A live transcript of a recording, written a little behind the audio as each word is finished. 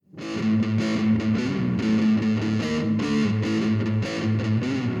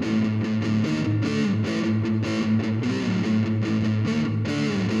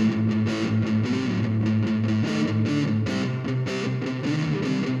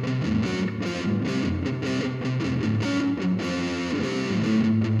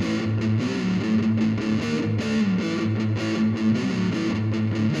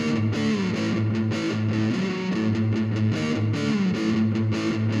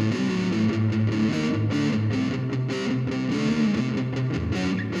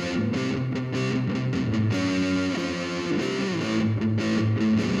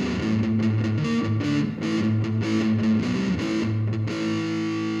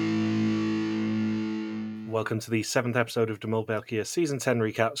Welcome to the 7th episode of Demul Belkia Season 10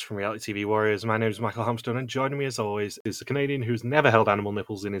 recaps from Reality TV Warriors. My name is Michael Hamstone, and joining me as always is a Canadian who's never held animal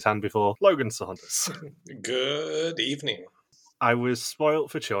nipples in his hand before, Logan Saunders. Good evening. I was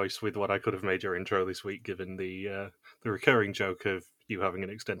spoilt for choice with what I could have made your intro this week, given the recurring joke of you having an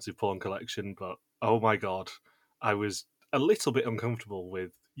extensive porn collection, but oh my god, I was a little bit uncomfortable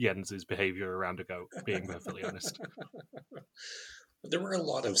with Jens's behaviour around a goat, being perfectly honest. There were a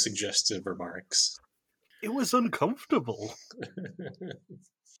lot of suggestive remarks. It was uncomfortable.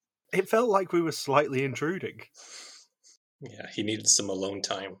 It felt like we were slightly intruding. Yeah, he needed some alone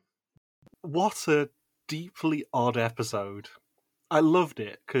time. What a deeply odd episode. I loved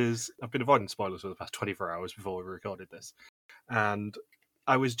it because I've been avoiding spoilers for the past 24 hours before we recorded this. And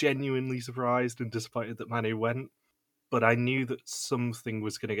I was genuinely surprised and disappointed that Manu went, but I knew that something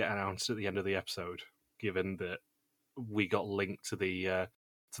was going to get announced at the end of the episode, given that we got linked to the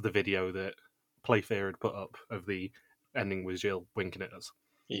video that Playfair had put up of the ending with Jill winking at us.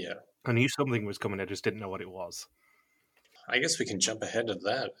 Yeah. I knew something was coming, I just didn't know what it was. I guess we can jump ahead of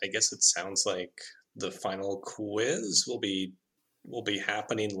that. I guess it sounds like the final quiz will be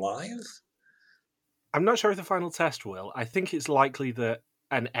happening live? I'm not sure if the final test will. I think it's likely that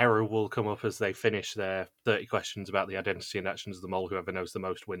an error will come up as they finish their 30 questions about the identity and actions of the mole. Whoever knows the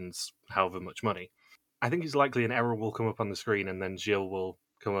most wins however much money. I think it's likely an error will come up on the screen, and then Jill will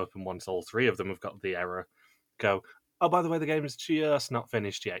come up, and once all three of them have got the error, go, oh, by the way, the game is just not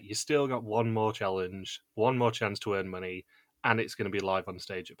finished yet. You still got one more challenge, one more chance to earn money, and it's going to be live on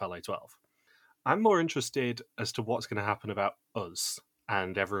stage at Palais 12. I'm more interested as to what's going to happen about us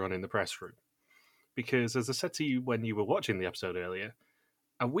and everyone in the press room. Because, as I said to you when you were watching the episode earlier,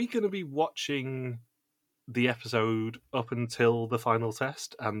 are we going to be watching the episode up until the final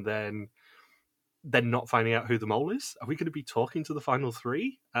test and then not finding out who the mole is? Are we going to be talking to the final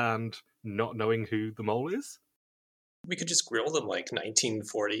three and not knowing who the mole is? We could just grill them like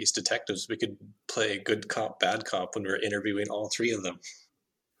 1940s detectives. We could play good cop, bad cop when we're interviewing all three of them.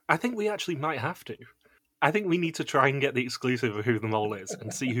 I think we actually might have to. I think we need to try and get the exclusive of who the mole is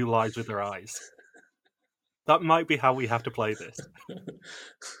and see who lies with their eyes. That might be how we have to play this.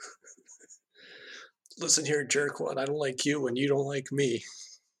 Listen here, jerkwad, I don't like you and you don't like me.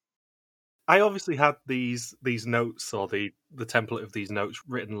 I obviously had these notes, or the template of these notes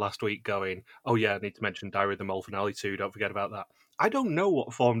written last week going, oh yeah, I need to mention Diary of the Mole Finale 2, don't forget about that. I don't know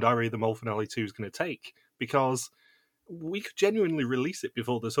what form Diary of the Mole Finale 2 is going to take, because we could genuinely release it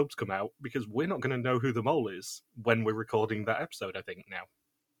before the subs come out, because we're not going to know who the mole is when we're recording that episode, I think, now.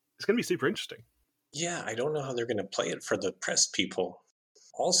 It's going to be super interesting. Yeah, I don't know how they're going to play it for the press people.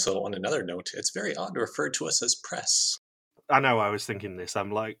 Also, on another note, it's very odd to refer to us as press. I know, I was thinking this.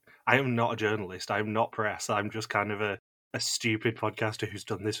 I'm like, I am not a journalist. I am not press. I'm just kind of a stupid podcaster who's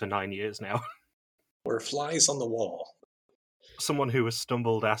done this for 9 years now. We're flies on the wall. Someone who has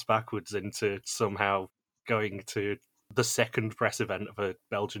stumbled ass backwards into somehow going to the second press event of a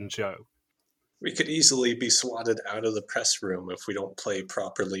Belgian show. We could easily be swatted out of the press room if we don't play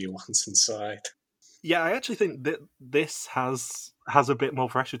properly once inside. Yeah, I actually think that this has a bit more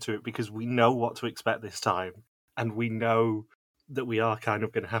pressure to it because we know what to expect this time, and we know that we are kind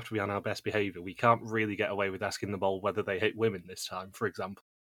of going to have to be on our best behaviour. We can't really get away with asking the mole whether they hate women this time, for example.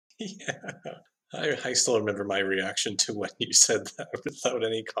 Yeah, I still remember my reaction to when you said that without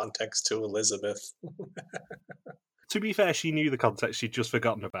any context to Elizabeth. To be fair, she knew the context, she'd just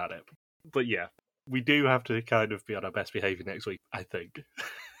forgotten about it. But yeah, we do have to kind of be on our best behaviour next week, I think.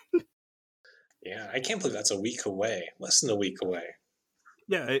 Yeah, I can't believe that's a week away. Less than a week away.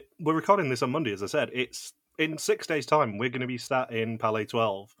 Yeah, we're recording this on Monday, as I said. It's in 6 days' time, we're going to be sat in Palais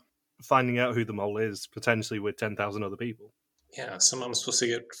 12, finding out who the mole is, potentially with 10,000 other people. Yeah, some I'm supposed to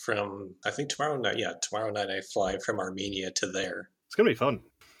get from, I think tomorrow night. Yeah, tomorrow night I fly from Armenia to there. It's going to be fun.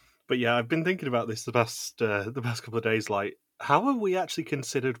 But yeah, I've been thinking about this the past couple of days, like, how are we actually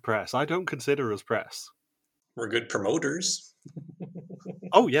considered press? I don't consider us press. We're good promoters.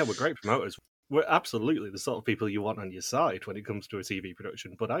 Oh yeah, we're great promoters. We're absolutely the sort of people you want on your side when it comes to a TV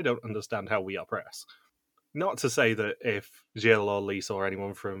production, but I don't understand how we are press. Not to say that if Jill or Lisa or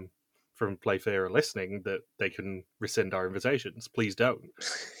anyone from Playfair are listening, that they can rescind our invitations. Please don't.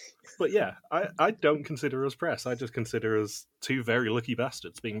 But yeah, I don't consider us press. I just consider us two very lucky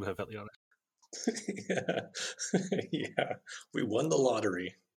bastards, being perfectly honest. Yeah, we won the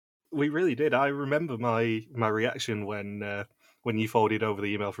lottery. We really did. I remember my reaction when you forwarded over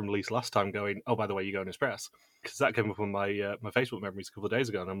the email from Lisa last time going, oh, by the way, you're going as press. Because that came up on my my Facebook memories a couple of days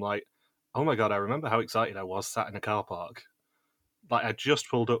ago, and I'm like, oh my god, I remember how excited I was sat in a car park. Like, I just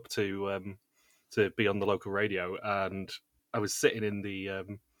pulled up to be on the local radio, and I was sitting in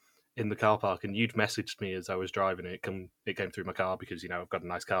in the car park, and you'd messaged me as I was driving. It came through my car because, I've got a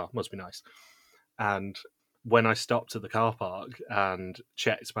nice car. Must be nice. And when I stopped at the car park and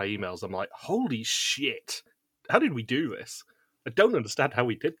checked my emails, I'm like, holy shit, how did we do this? I don't understand how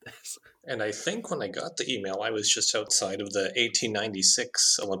we did this. And I think when I got the email, I was just outside of the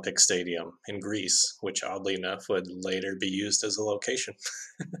 1896 Olympic Stadium in Greece, which oddly enough would later be used as a location.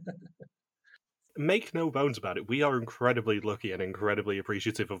 Make no bones about it, we are incredibly lucky and incredibly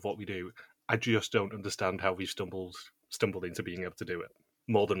appreciative of what we do. I just don't understand how we've stumbled into being able to do it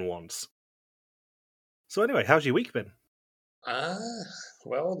more than once. So anyway, how's your week been?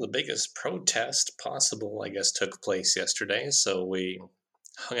 Well, the biggest protest possible, I guess, took place yesterday, so we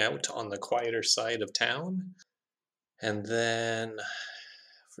hung out on the quieter side of town. And then,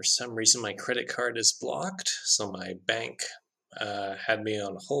 for some reason, my credit card is blocked, so my bank had me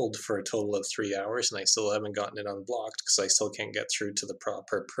on hold for a total of 3 hours, and I still haven't gotten it unblocked because I still can't get through to the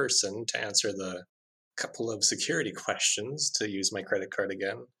proper person to answer the couple of security questions to use my credit card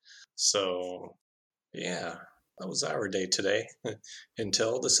again. So, yeah, that was our day today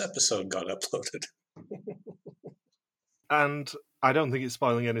until this episode got uploaded. And I don't think it's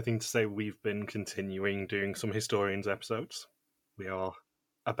spoiling anything to say we've been continuing doing some Historians episodes. We are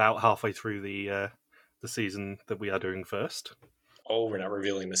about halfway through the season that we are doing first. Oh, we're not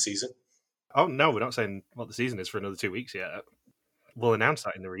revealing the season? Oh, no, we're not saying what the season is for another 2 weeks yet. We'll announce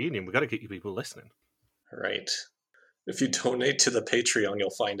that in the reunion. We've got to get you people listening. Right. If you donate to the Patreon, you'll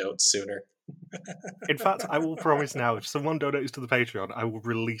find out sooner. In fact, I will promise now, if someone donates to the Patreon, I will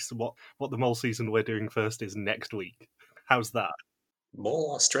release what the Mole season we're doing first is next week. How's that?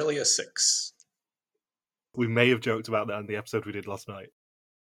 Mole Australia 6. We may have joked about that in the episode we did last night.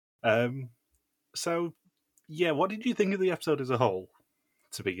 So, yeah, what did you think of the episode as a whole,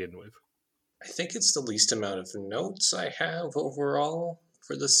 to begin with? I think it's the least amount of notes I have overall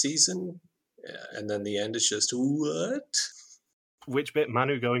for the season. And then the end is just, what? Which bit,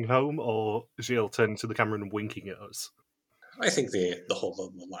 Manu going home or Gilles turning to the camera and winking at us? I think the whole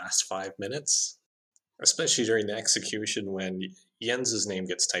of the last 5 minutes, especially during the execution when Jens's name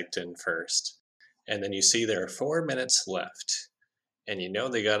gets typed in first. And then you see there are 4 minutes left. And you know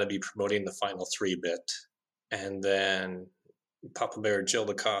they got to be promoting the final 3 bit. And then Papa Bear Gilles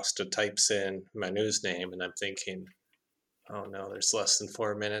DaCosta types in Manu's name, and I'm thinking, oh no, there's less than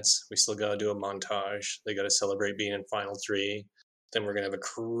 4 minutes. We still got to do a montage. They got to celebrate being in final 3. Then we're going to have a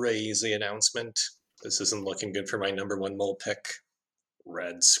crazy announcement. This isn't looking good for my number 1 mole pick.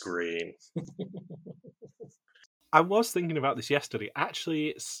 Red screen. I was thinking about this yesterday.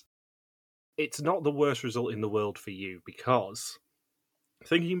 Actually, it's not the worst result in the world for you, because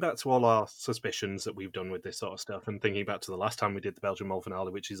thinking back to all our suspicions that we've done with this sort of stuff, and thinking back to the last time we did the Belgian Mole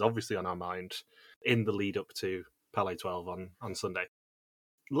finale, which is obviously on our mind in the lead up to Palais 12 on Sunday.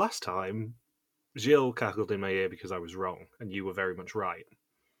 Last time, Gilles cackled in my ear because I was wrong, and you were very much right.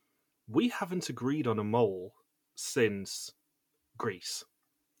 We haven't agreed on a mole since Greece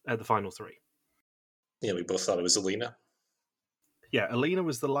at the final 3. Yeah, we both thought it was Alina. Yeah, Alina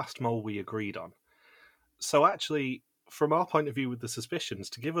was the last mole we agreed on. So actually, from our point of view with the suspicions,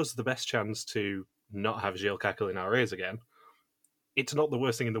 to give us the best chance to not have Gilles cackle in our ears again, it's not the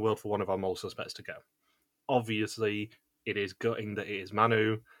worst thing in the world for one of our mole suspects to go. Obviously, it is gutting that it is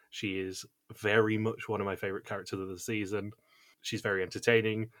Manu. She is very much one of my favourite characters of the season. She's very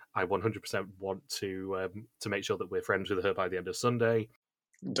entertaining. I 100% want to make sure that we're friends with her by the end of Sunday.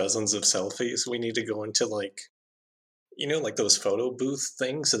 Dozens of selfies. We need to go into like those photo booth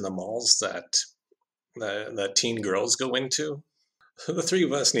things in the malls that teen girls go into. The 3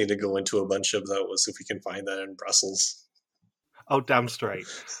 of us need to go into a bunch of those if we can find that in Brussels. Oh, damn straight.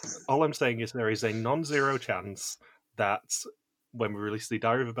 All I'm saying is there is a non-zero chance that when we release the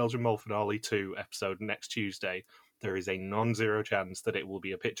Diary of a Belgian Mole Finale 2 episode next Tuesday, there is a non-zero chance that it will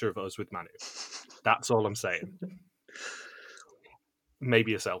be a picture of us with Manu. That's all I'm saying.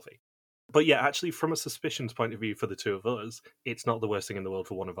 Maybe a selfie. But yeah, actually, from a suspicions point of view for the 2 of us, it's not the worst thing in the world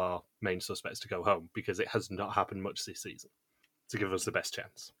for one of our main suspects to go home, because it has not happened much this season to give us the best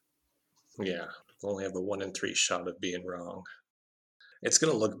chance. Yeah, we'll only have a 1 in 3 shot of being wrong. It's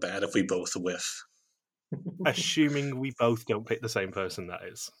going to look bad if we both whiff. Assuming we both don't pick the same person, that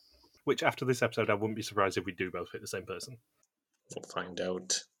is. Which, after this episode, I wouldn't be surprised if we do both pick the same person. We'll find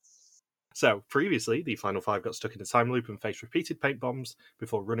out. So, previously, the final 5 got stuck in a time loop and faced repeated paint bombs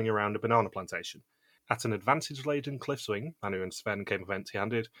before running around a banana plantation. At an advantage-laden cliff swing, Manu and Sven came up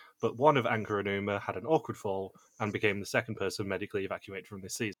empty-handed, but one of Anchor and Uma had an awkward fall and became the second person medically evacuated from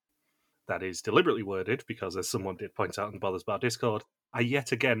this season. That is deliberately worded because, as someone did point out in the Bothers Bar Discord, I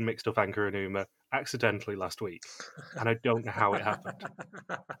yet again mixed up Anchor and Uma accidentally last week, and I don't know how it happened.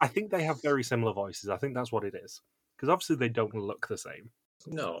 I think they have very similar voices. I think that's what it is. Because obviously they don't look the same.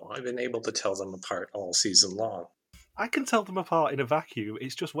 No, I've been able to tell them apart all season long. I can tell them apart in a vacuum.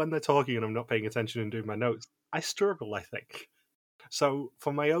 It's just when they're talking and I'm not paying attention and doing my notes, I struggle, I think. So,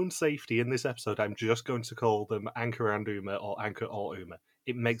 for my own safety in this episode, I'm just going to call them Anchor and Uma or Anchor or Uma.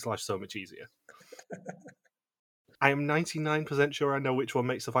 It makes life so much easier. I am 99% sure I know which one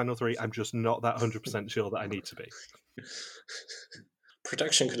makes the final three. I'm just not that 100% sure that I need to be.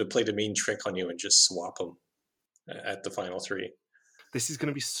 Production could have played a mean trick on you and just swap them at the final three. This is going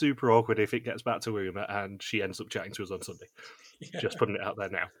to be super awkward if it gets back to Uma and she ends up chatting to us on Sunday. Yeah. Just putting it out there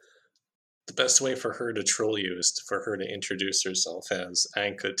now. The best way for her to troll you is for her to introduce herself as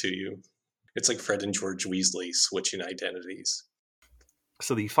Anka to you. It's like Fred and George Weasley switching identities.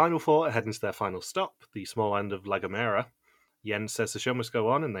 So the final four are heading to their final stop, the small end of La Gomera. Jens says the show must go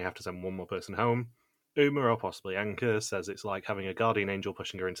on and they have to send one more person home. Uma, or possibly Anka, says it's like having a guardian angel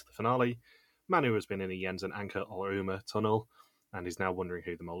pushing her into the finale. Manu has been in a Jens and Anka or Uma tunnel and is now wondering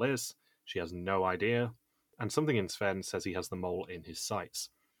who the mole is. She has no idea. And something in Sven says he has the mole in his sights.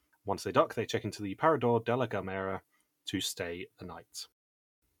 Once they dock, they check into the Parador de la Gomera to stay the night.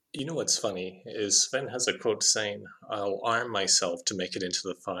 You know what's funny is Sven has a quote saying, "I'll arm myself to make it into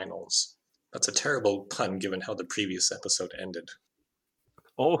the finals." That's a terrible pun given how the previous episode ended.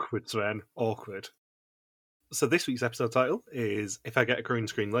 Awkward, Sven. Awkward. So this week's episode title is If I Get a Green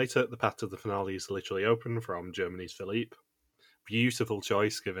Screen Later, the path to the finale is literally open, from Germany's Philippe. Beautiful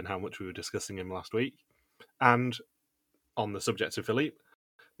choice given how much we were discussing him last week. And on the subject of Philippe,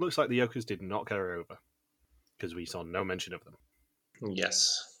 looks like the Yokers did not carry over, because we saw no mention of them.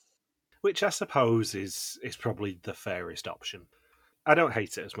 Yes. Which I suppose is probably the fairest option. I don't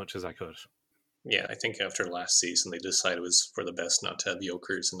hate it as much as I could. Yeah, I think after last season they decided it was for the best not to have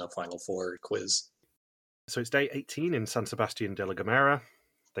Yokers in the Final Four quiz. So it's day 18 in San Sebastian de la Gomera.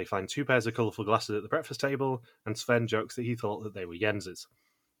 They find two pairs of colourful glasses at the breakfast table, and Sven jokes that he thought that they were Jens's.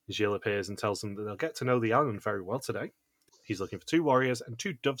 Gilles appears and tells them that they'll get to know the island very well today. He's looking for two warriors and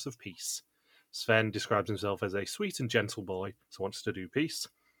two doves of peace. Sven describes himself as a sweet and gentle boy, so wants to do peace.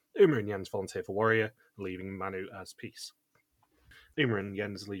 Uma and Jens volunteer for warrior, leaving Manu as peace. Uma and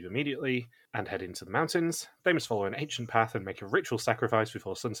Jens leave immediately and head into the mountains. They must follow an ancient path and make a ritual sacrifice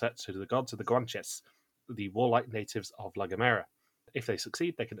before sunset to the gods of the Guanches, the warlike natives of La Gomera. If they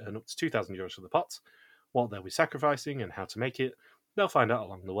succeed, they can earn up to 2,000 euros for the pot. What they'll be sacrificing and how to make it, they'll find out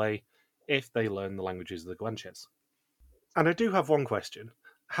along the way if they learn the languages of the Guanches. And I do have one question.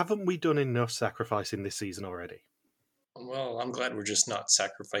 Haven't we done enough sacrificing this season already? Well, I'm glad we're just not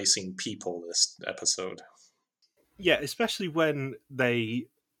sacrificing people this episode. Yeah, especially when they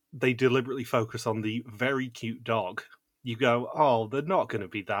deliberately focus on the very cute dog. You go, oh, they're not going to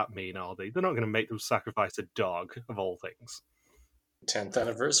be that mean, are they? They're not going to make them sacrifice a dog, of all things. 10th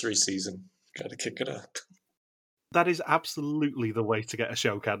anniversary season. Gotta kick it up. That is absolutely the way to get a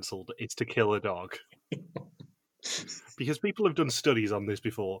show cancelled, is to kill a dog. Because people have done studies on this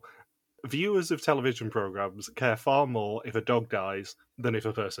before. Viewers of television programs care far more if a dog dies than if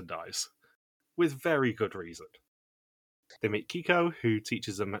a person dies. With very good reason. They meet Kiko, who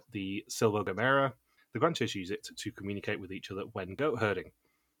teaches them the Silvo Gomera. The Guanches use it to communicate with each other when goat herding.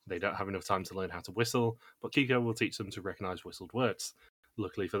 They don't have enough time to learn how to whistle, but Kiko will teach them to recognise whistled words.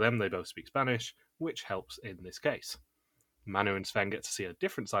 Luckily for them, they both speak Spanish, which helps in this case. Manu and Sven get to see a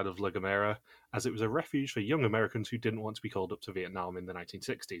different side of La Gomera, as it was a refuge for young Americans who didn't want to be called up to Vietnam in the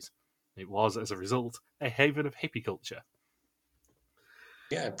 1960s. It was, as a result, a haven of hippie culture.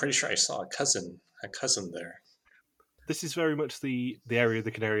 Yeah, I'm pretty sure I saw a cousin there. This is very much the area of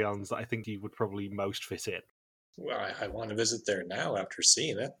the Canary Islands that I think you would probably most fit in. Well, I want to visit there now after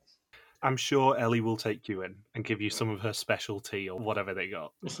seeing it. I'm sure Ellie will take you in and give you some of her specialty or whatever they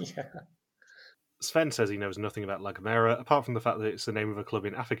got. Yeah. Sven says he knows nothing about La Gomera, apart from the fact that it's the name of a club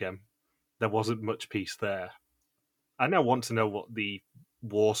in Afigem. There wasn't much peace there. I now want to know what the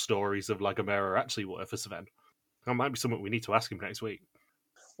war stories of La Gomera actually were for Sven. That might be something we need to ask him next week.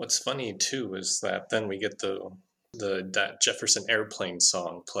 What's funny, too, is that then we get that Jefferson Airplane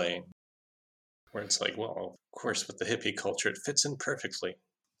song playing, where it's like, well, of course, with the hippie culture, it fits in perfectly.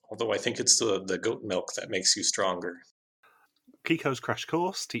 Although I think it's the goat milk that makes you stronger. Kiko's crash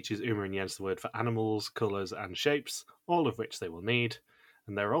course teaches Uma and Jens the word for animals, colours and shapes, all of which they will need.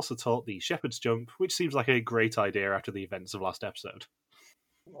 And they're also taught the shepherd's jump, which seems like a great idea after the events of last episode.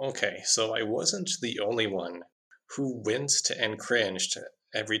 Okay, so I wasn't the only one who winced and cringed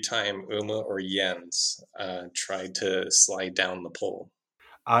every time Uma or Jens tried to slide down the pole.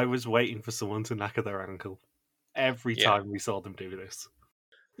 I was waiting for someone to knacker their ankle every time we saw them do this.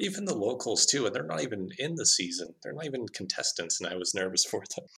 Even the locals too, and they're not even in the season. They're not even contestants, and I was nervous for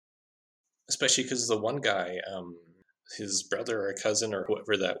them, especially because the one guy, his brother or cousin or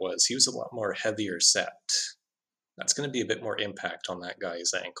whoever that was, he was a lot more heavier set. That's going to be a bit more impact on that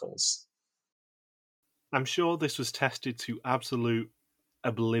guy's ankles. I'm sure this was tested to absolute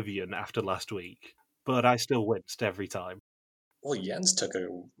oblivion after last week, but I still winced every time. Well, Jens took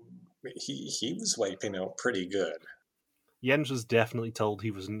he was wiping out pretty good. Jens was definitely told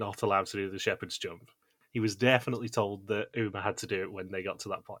he was not allowed to do the shepherd's jump. He was definitely told that Uma had to do it when they got to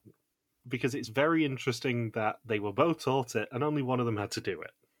that point. Because it's very interesting that they were both taught it and only one of them had to do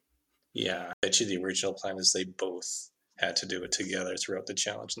it. Yeah, I bet you the original plan is they both had to do it together throughout the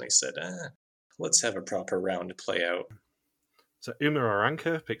challenge, and they said, let's have a proper round to play out. So Uma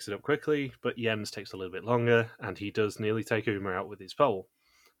Aranka picks it up quickly, but Jens takes a little bit longer, and he does nearly take Uma out with his pole.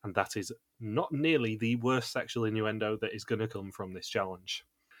 And that is not nearly the worst sexual innuendo that is going to come from this challenge.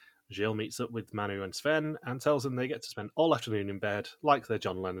 Gilles meets up with Manu and Sven and tells them they get to spend all afternoon in bed like they're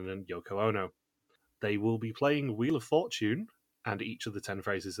John Lennon and Yoko Ono. They will be playing Wheel of Fortune, and each of the 10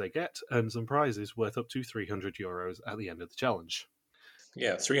 phrases they get earn some prizes worth up to €300 at the end of the challenge.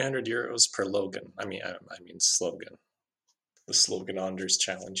 Yeah, €300 per Logan. I mean slogan. The Slogan Anders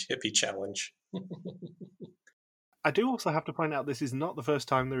challenge, hippie challenge. I do also have to point out this is not the first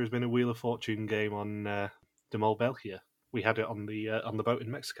time there has been a Wheel of Fortune game on De Mol België. We had it on the boat in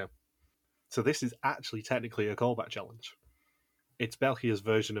Mexico. So this is actually technically a callback challenge. It's Belgia's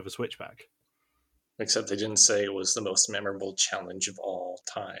version of a switchback. Except they didn't say it was the most memorable challenge of all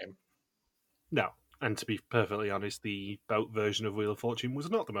time. No, and to be perfectly honest, the boat version of Wheel of Fortune was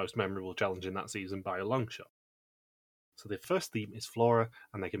not the most memorable challenge in that season by a long shot. So the first theme is Flora,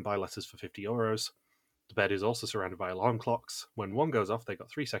 and they can buy letters for €50. The bed is also surrounded by alarm clocks. When one goes off, they've got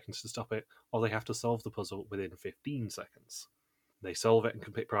 3 seconds to stop it, or they have to solve the puzzle within 15 seconds. They solve it and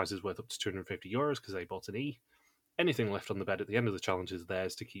can pick prizes worth up to €250 because they bought an E. Anything left on the bed at the end of the challenge is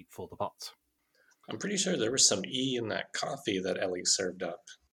theirs to keep for the pot. I'm pretty sure there was some E in that coffee that Ellie served up.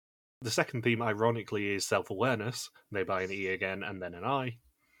 The second theme, ironically, is self-awareness. They buy an E again and then an I.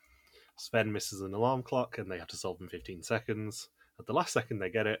 Sven misses an alarm clock and they have to solve in 15 seconds. At the last second, they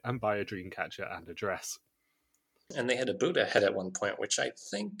get it and buy a dream catcher and a dress. And they had a Buddha head at one point, which I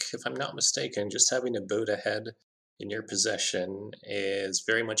think, if I'm not mistaken, just having a Buddha head in your possession is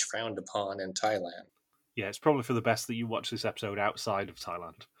very much frowned upon in Thailand. Yeah, it's probably for the best that you watch this episode outside of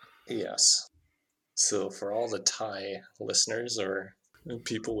Thailand. Yes. So for all the Thai listeners or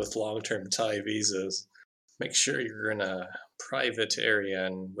people with long-term Thai visas, make sure you're in a private area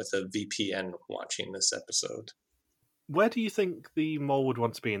and with a VPN watching this episode. Where do you think the mole would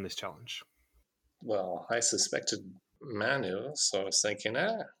want to be in this challenge? Well, I suspected Manu, so I was thinking,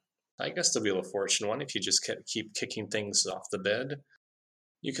 I guess the Wheel of Fortune one, if you just keep kicking things off the bed,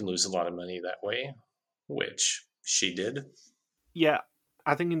 you can lose a lot of money that way, which she did. Yeah,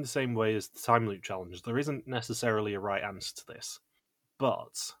 I think in the same way as the time loop challenge, there isn't necessarily a right answer to this.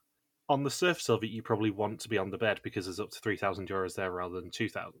 But on the surface of it, you probably want to be on the bed because there's up to €3,000 there rather than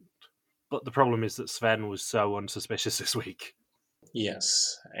 2,000. But the problem is that Sven was so unsuspicious this week.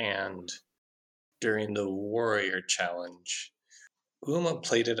 Yes, and during the Warrior Challenge, Uma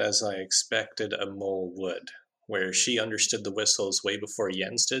played it as I expected a mole would, where she understood the whistles way before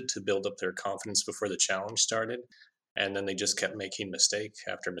Jens did to build up their confidence before the challenge started, and then they just kept making mistake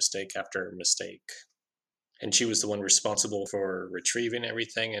after mistake after mistake. And she was the one responsible for retrieving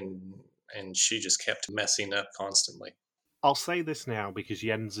everything, and she just kept messing up constantly. I'll say this now because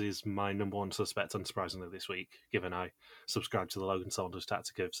Jens is my number one suspect, unsurprisingly, this week, given I subscribe to the Logan Saunders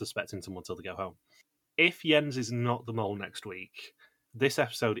tactic of suspecting someone till they go home. If Jens is not the mole next week, this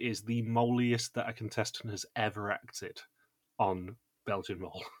episode is the moliest that a contestant has ever acted on Belgian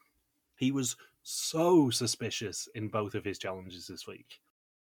Mole. He was so suspicious in both of his challenges this week.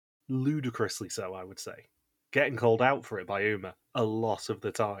 Ludicrously so, I would say. Getting called out for it by Uma a lot of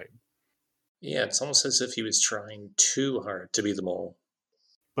the time. Yeah, it's almost as if he was trying too hard to be the mole.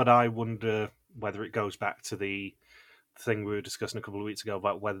 But I wonder whether it goes back to the thing we were discussing a couple of weeks ago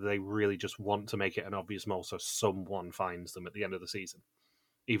about whether they really just want to make it an obvious mole so someone finds them at the end of the season,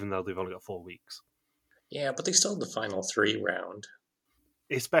 even though they've only got 4 weeks. Yeah, but they still had the final 3 round.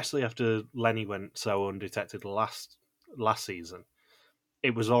 Especially after Lenny went so undetected last season.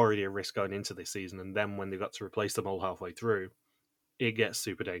 It was already a risk going into this season, and then when they got to replace them all halfway through, it gets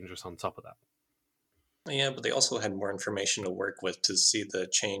super dangerous on top of that. Yeah, but they also had more information to work with to see the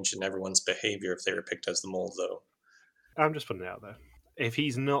change in everyone's behavior if they were picked as the mole, though. I'm just putting it out there. If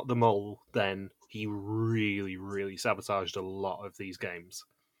he's not the mole, then he really, really sabotaged a lot of these games.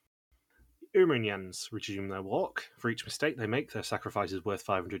 Uma and Jens resume their walk. For each mistake they make, their sacrifice is worth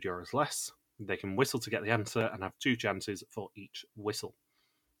 €500 less. They can whistle to get the answer and have 2 chances for each whistle.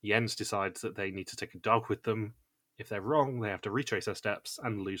 Jens decides that they need to take a dog with them. If they're wrong, they have to retrace their steps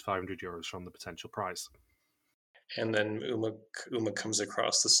and lose €500 from the potential prize. And then Uma comes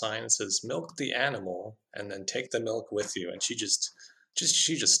across the sign and says, "Milk the animal, and then take the milk with you." And she just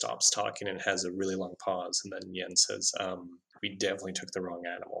stops talking and has a really long pause. And then Yen says, "We definitely took the wrong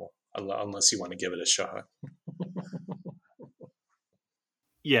animal, unless you want to give it a shot."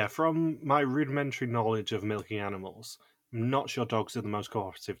 Yeah, from my rudimentary knowledge of milking animals, I'm not sure dogs are the most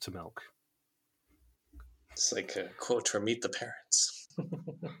cooperative to milk. It's like a quote from Meet the Parents.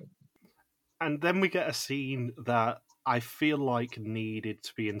 And then we get a scene that I feel like needed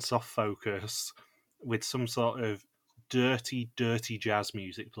to be in soft focus with some sort of dirty, dirty jazz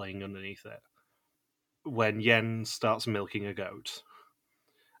music playing underneath it when Yen starts milking a goat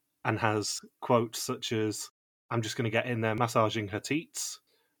and has quotes such as, "I'm just going to get in there massaging her teats.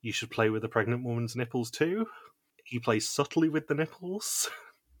 You should play with a pregnant woman's nipples too." He plays subtly with the nipples.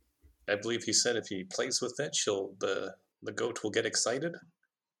 I believe he said if he plays with it, the goat will get excited.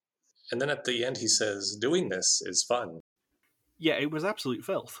 And then at the end he says, "Doing this is fun." Yeah, it was absolute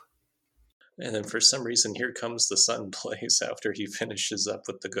filth. And then for some reason, Here Comes the Sun plays after he finishes up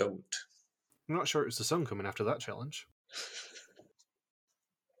with the goat. I'm not sure it was the sun coming after that challenge.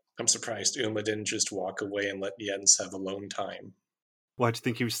 I'm surprised Uma didn't just walk away and let Jens have alone time. Why do you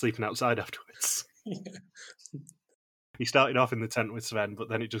think he was sleeping outside afterwards? Yeah. He started off in the tent with Sven, but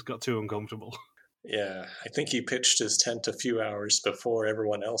then it just got too uncomfortable. Yeah, I think he pitched his tent a few hours before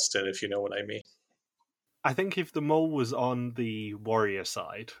everyone else did, if you know what I mean. I think if the mole was on the warrior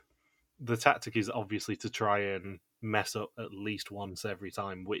side, the tactic is obviously to try and mess up at least once every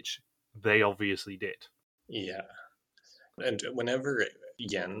time, which they obviously did. Yeah. And whenever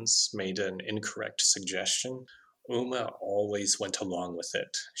Jens made an incorrect suggestion, Uma always went along with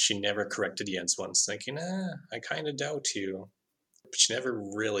it. She never corrected Jens once, thinking, I kind of doubt you. But she never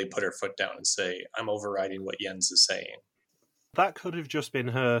really put her foot down and say, "I'm overriding what Jens is saying." That could have just been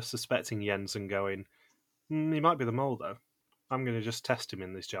her suspecting Jens and going, he might be the mole though. I'm going to just test him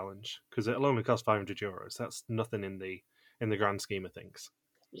in this challenge because it'll only cost €500. That's nothing in the grand scheme of things.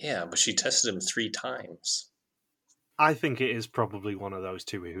 Yeah, but she tested him 3 times. I think it is probably one of those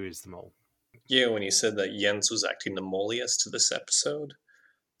two who is the mole. Yeah, when you said that Jens was acting the molliest this episode,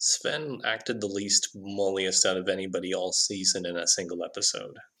 Sven acted the least molliest out of anybody all season in a single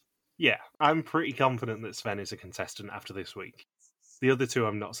episode. Yeah, I'm pretty confident that Sven is a contestant after this week. The other two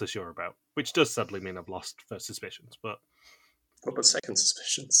I'm not so sure about, which does sadly mean I've lost first suspicions, but... What about second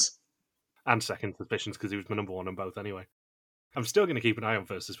suspicions? And second suspicions, because he was my number one on both anyway. I'm still going to keep an eye on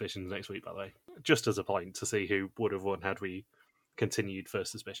first suspicions next week, by the way, just as a point to see who would have won had we continued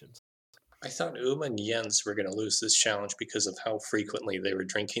first suspicions. I thought Uma and Jens were going to lose this challenge because of how frequently they were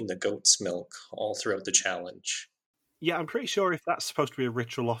drinking the goat's milk all throughout the challenge. Yeah, I'm pretty sure if that's supposed to be a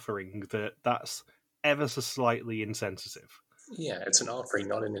ritual offering, that's ever so slightly insensitive. Yeah, it's an offering,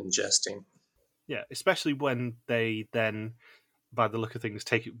 not an ingesting. Yeah, especially when they then, by the look of things,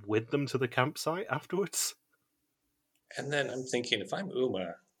 take it with them to the campsite afterwards. And then I'm thinking, if I'm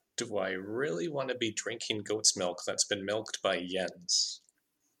Uma, do I really want to be drinking goat's milk that's been milked by Jens?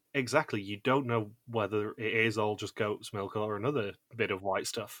 Exactly, you don't know whether it is all just goat's milk or another bit of white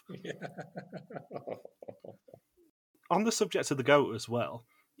stuff. Yeah. On the subject of the goat as well,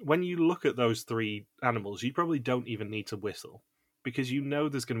 when you look at those 3 animals, you probably don't even need to whistle, because you know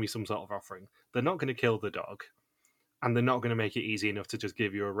there's going to be some sort of offering. They're not going to kill the dog, and they're not going to make it easy enough to just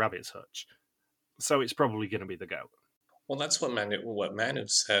give you a rabbit's hutch. So it's probably going to be the goat. Well, that's what Manu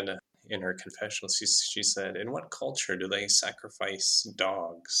said in her confessional. She said, "In what culture do they sacrifice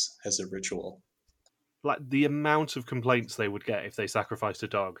dogs as a ritual?" Like, the amount of complaints they would get if they sacrificed a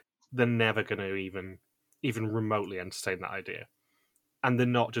dog, they're never going to even remotely entertain that idea. And they're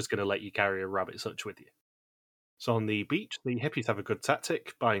not just going to let you carry a rabbit's hutch with you. So on the beach, the hippies have a good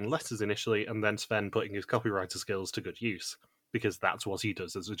tactic, buying letters initially, and then Sven putting his copywriter skills to good use, because that's what he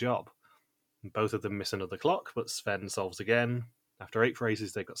does as a job. Both of them miss another clock, but Sven solves again. After 8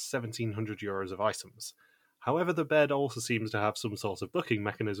 phrases, they've got €1,700 of items. However, the bed also seems to have some sort of booking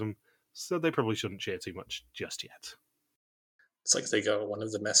mechanism, so they probably shouldn't cheer too much just yet. It's like they got one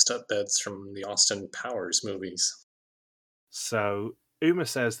of the messed up beds from the Austin Powers movies. So Uma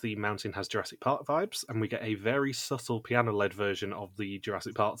says the mountain has Jurassic Park vibes, and we get a very subtle piano-led version of the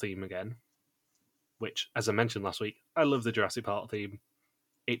Jurassic Park theme again, which, as I mentioned last week, I love the Jurassic Park theme.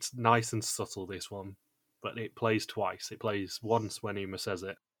 It's nice and subtle, this one, but it plays twice. It plays once when Uma says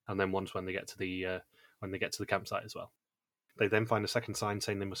it, and then once when they get to the campsite as well. They then find a second sign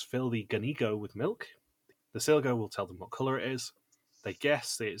saying they must fill the Ganigo with milk. The Silgo will tell them what colour it is. They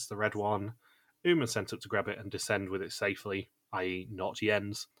guess it's the red one. Uma's sent up to grab it and descend with it safely, i.e. not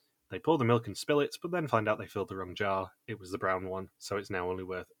yens. They pour the milk and spill it, but then find out they filled the wrong jar. It was the brown one, so it's now only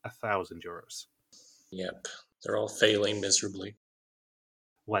worth €1,000. Yep, they're all failing miserably.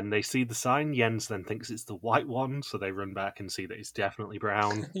 When they see the sign, Jens then thinks it's the white one, so they run back and see that it's definitely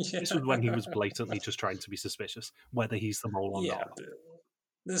brown. Yeah. This was when he was blatantly just trying to be suspicious, whether he's the mole or Yeah, not. but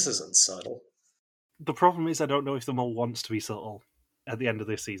this isn't subtle. The problem is I don't know if the mole wants to be subtle at the end of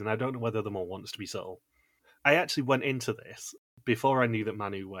this season. I don't know whether the mole wants to be subtle. I actually went into this, before I knew that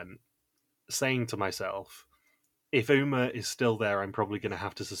Manu went, saying to myself, if Uma is still there, I'm probably going to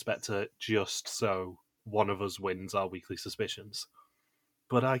have to suspect her just so one of us wins our weekly suspicions.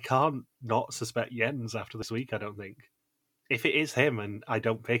 But I can't not suspect Jens after this week, I don't think. If it is him and I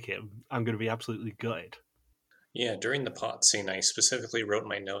don't pick him, I'm going to be absolutely gutted. Yeah, during the pot scene, I specifically wrote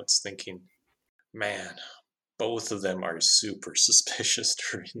my notes thinking, man, both of them are super suspicious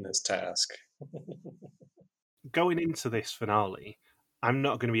during this task. Going into this finale, I'm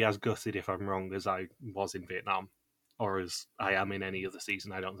not going to be as gutted if I'm wrong as I was in Vietnam, or as I am in any other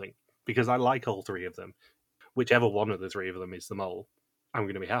season, I don't think. Because I like all three of them. Whichever one of the three of them is the mole, I'm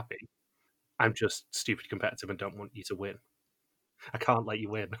going to be happy. I'm just stupid competitive and don't want you to win. I can't let you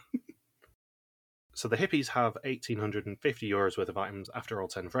win. So the hippies have €1,850 worth of items after all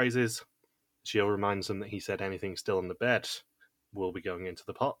 10 phrases. Gilles reminds them that he said anything still on the bed will be going into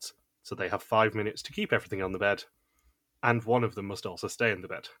the pot, so they have 5 minutes to keep everything on the bed, and one of them must also stay in the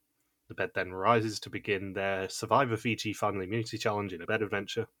bed. The bed then rises to begin their Survivor Fiji Final Immunity Challenge in a bed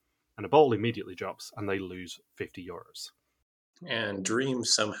adventure, and a ball immediately drops, and they lose €50. And Dream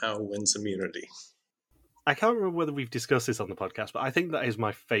somehow wins immunity. I can't remember whether we've discussed this on the podcast, but I think that is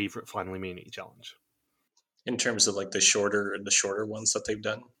my favourite Final Immunity Challenge. In terms of like the shorter ones that they've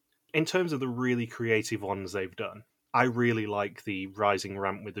done? In terms of the really creative ones they've done, I really like the Rising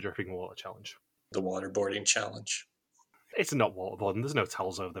Ramp with the Dripping Water Challenge. The waterboarding challenge. It's not waterboarding, there's no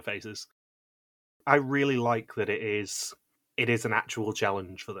towels over their faces. I really like that it is an actual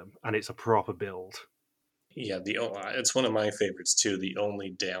challenge for them, and it's a proper build. Yeah, it's one of my favorites too. The only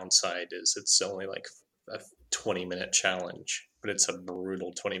downside is it's only like a 20-minute challenge, but it's a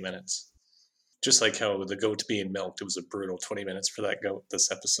brutal 20 minutes. Just like how the goat being milked, it was a brutal 20 minutes for that goat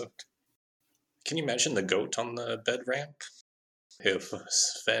this episode. Can you imagine the goat on the bed ramp? If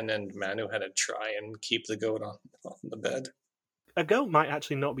Sven and Manu had to try and keep the goat on the bed. A goat might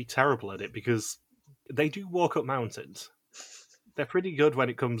actually not be terrible at it because they do walk up mountains. They're pretty good when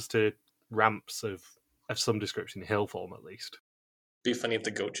it comes to ramps of some description, hill form at least. Be funny if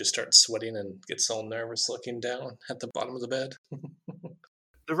the goat just starts sweating and gets all nervous looking down at the bottom of the bed.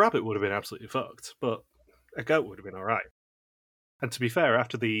 The rabbit would have been absolutely fucked, but a goat would have been alright. And to be fair,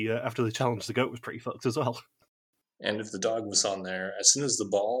 after the challenge, the goat was pretty fucked as well. And if the dog was on there, as soon as the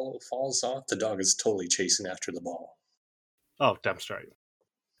ball falls off, the dog is totally chasing after the ball. Oh, damn straight.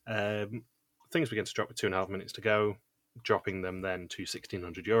 Things begin to drop with 2.5 minutes to go, dropping them then to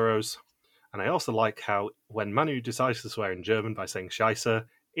 €1,600. And I also like how when Manu decides to swear in German by saying Scheisse,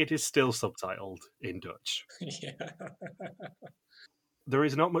 it is still subtitled in Dutch. Yeah. There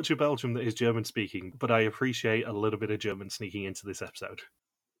is not much of Belgium that is German speaking, but I appreciate a little bit of German sneaking into this episode.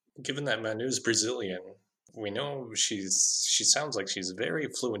 Given that Manu's Brazilian, we know she sounds like she's very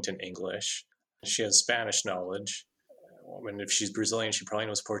fluent in English. She has Spanish knowledge. And if she's Brazilian, she probably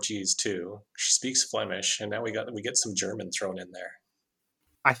knows Portuguese too. She speaks Flemish, and now we get some German thrown in there.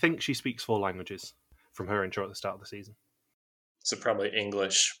 I think she speaks 4 languages from her intro at the start of the season. So probably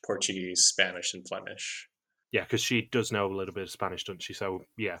English, Portuguese, Spanish, and Flemish. Yeah, because she does know a little bit of Spanish, doesn't she? So,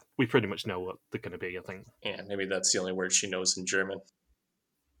 yeah, we pretty much know what they're going to be, I think. Yeah, maybe that's the only word she knows in German.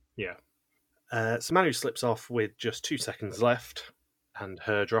 Yeah. So Manu slips off with just 2 seconds left, and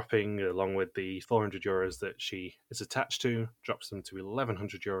her dropping, along with the €400 that she is attached to, drops them to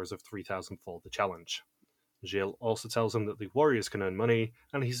 €1,100 of 3,000 for the challenge. Gilles also tells them that the warriors can earn money,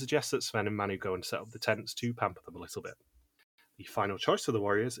 and he suggests that Sven and Manu go and set up the tents to pamper them a little bit. The final choice for the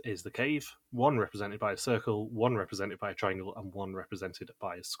warriors is the cave, one represented by a circle, one represented by a triangle, and one represented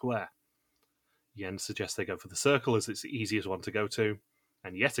by a square. Jens suggests they go for the circle as it's the easiest one to go to,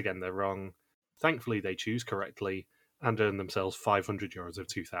 and yet again they're wrong. Thankfully they choose correctly and earn themselves €500 of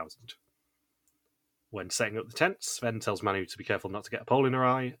 2,000. When setting up the tents, Sven tells Manu to be careful not to get a pole in her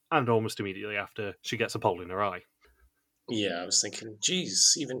eye, and almost immediately after, she gets a pole in her eye. Yeah, I was thinking,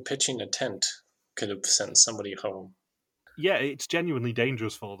 geez, even pitching a tent could have sent somebody home. Yeah, it's genuinely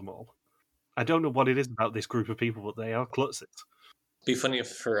dangerous for them all. I don't know what it is about this group of people, but they are klutzes. Be funny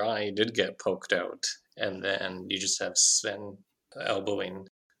if her eye did get poked out And then you just have Sven elbowing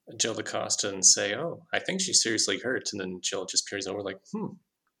Jill DaCosta and say, "Oh, I think she's seriously hurt." And then Jill just peers over like,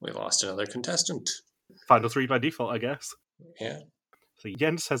 we lost another contestant. Final three by default, I guess. Yeah. So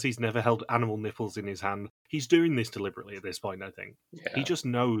Jens says he's never held animal nipples in his hand. He's doing this deliberately at this point, I think. Yeah. He just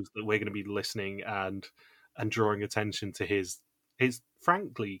knows that we're going to be listening and drawing attention to his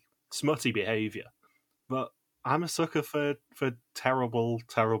frankly smutty behaviour. But I'm a sucker for terrible,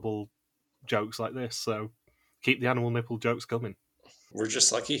 terrible jokes like this, so keep the animal nipple jokes coming. We're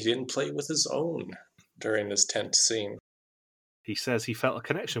just lucky he didn't play with his own during this tent scene. He says he felt a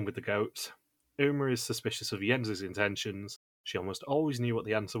connection with the goats. Uma is suspicious of Jens's intentions. She almost always knew what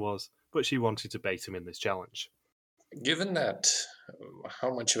the answer was, but she wanted to bait him in this challenge. Given that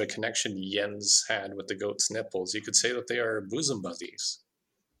how much of a connection Jens had with the goat's nipples, you could say that they are bosom buddies.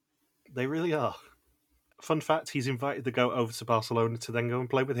 They really are. Fun fact, he's invited the goat over to Barcelona to then go and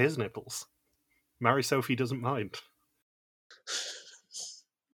play with his nipples. Mary-Sophie doesn't mind.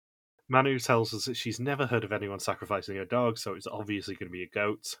 Manu tells us that she's never heard of anyone sacrificing a dog, so it's obviously going to be a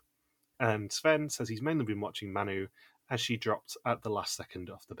goat. And Sven says he's mainly been watching Manu as she dropped at the last second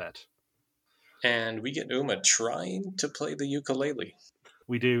off the bed. And we get Uma trying to play the ukulele.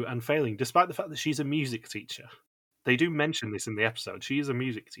 We do, and failing, despite the fact that she's a music teacher. They do mention this in the episode. She is a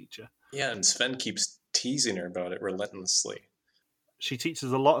music teacher. Yeah, and Sven keeps teasing her about it relentlessly. She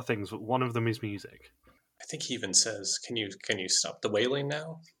teaches a lot of things, but one of them is music. I think he even says, can you stop the wailing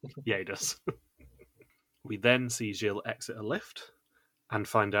now? Yeah, he does. We then see Jill exit a lift and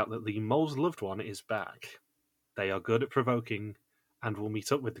find out that the mole's loved one is back. They are good at provoking and will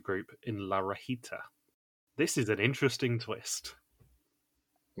meet up with the group in La Rajita. This is an interesting twist.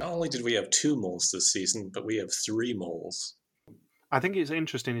 Not only did we have 2 moles this season, but we have 3 moles. I think it's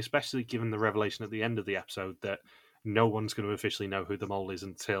interesting, especially given the revelation at the end of the episode that no one's going to officially know who the mole is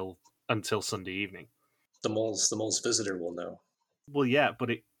until Sunday evening. The mole's visitor will know. Well, yeah, but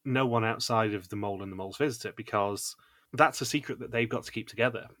no one outside of the mole and the mole's visitor, because that's a secret that they've got to keep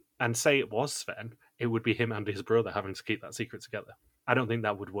together. And say it was Sven, it would be him and his brother having to keep that secret together. I don't think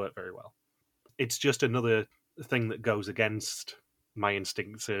that would work very well. It's just another thing that goes against my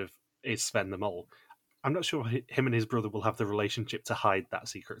instincts of, is Sven the mole? I'm not sure him and his brother will have the relationship to hide that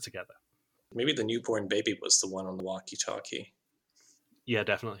secret together. Maybe the newborn baby was the one on the walkie-talkie. Yeah,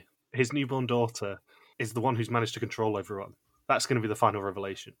 definitely. His newborn daughter is the one who's managed to control everyone. That's going to be the final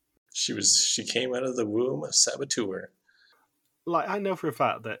revelation. She came out of the womb a saboteur. Like, I know for a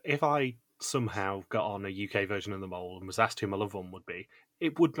fact that if I somehow got on a UK version of the mole and was asked who my loved one would be,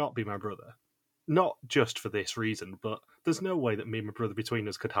 it would not be my brother. Not just for this reason, but there's no way that me and my brother between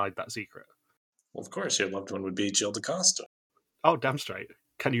us could hide that secret. Well, of course, your loved one would be Jill DaCosta. Oh, damn straight.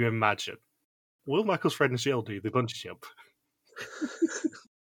 Can you imagine? Will Michael's friend Jill do the bungee jump?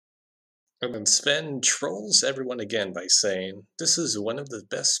 And then Sven trolls everyone again by saying, "This is one of the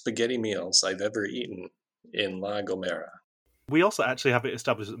best spaghetti meals I've ever eaten in La Gomera." We also actually have it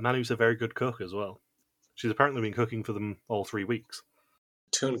established that Manu's a very good cook as well. She's apparently been cooking for them all 3 weeks.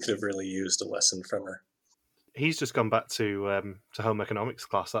 Toon could have really used a lesson from her. He's just gone back to home economics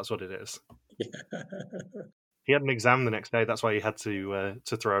class, that's what it is. Yeah. He had an exam the next day, that's why he had to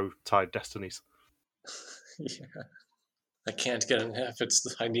throw Tide Destinies. Yeah. I can't get enough.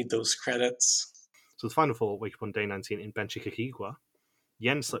 I need those credits. So the final 4 wake up on day 19 in Benchiquigua.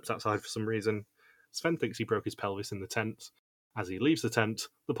 Yen slips outside for some reason. Sven thinks he broke his pelvis in the tent. As he leaves the tent,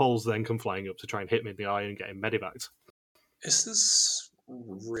 the poles then come flying up to try and hit him in the eye and get him medevaced. Is this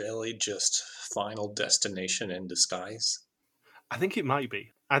really just Final Destination in disguise? I think it might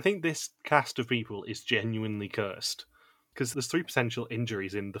be. I think this cast of people is genuinely cursed, because there's 3 potential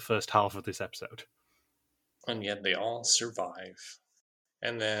injuries in the first half of this episode. And yet they all survive.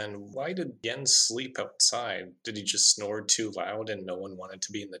 And then why did Yen sleep outside? Did he just snore too loud and no one wanted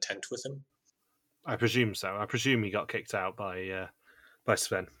to be in the tent with him? I presume so. I presume he got kicked out by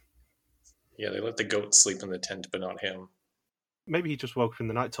Sven. Yeah, they let the goat sleep in the tent, but not him. Maybe he just woke up in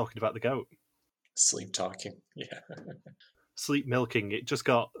the night talking about the goat. Sleep talking, yeah. Sleep milking. It just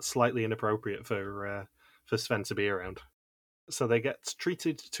got slightly inappropriate for Sven to be around. So they get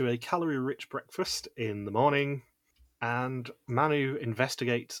treated to a calorie-rich breakfast in the morning, and Manu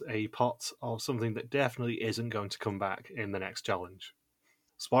investigates a pot of something that definitely isn't going to come back in the next challenge.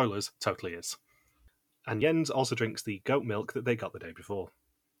 Spoilers, totally is. And Jens also drinks the goat milk that they got the day before.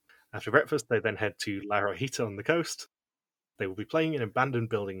 After breakfast, they then head to La Rajita on the coast. They will be playing in abandoned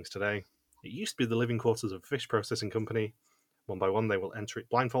buildings today. It used to be the living quarters of a fish processing company. One by one, they will enter it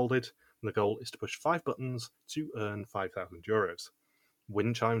blindfolded, and the goal is to push 5 buttons to earn €5,000.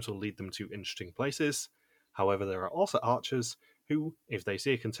 Wind chimes will lead them to interesting places. However, there are also archers who, if they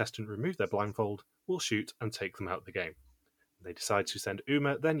see a contestant remove their blindfold, will shoot and take them out of the game. They decide to send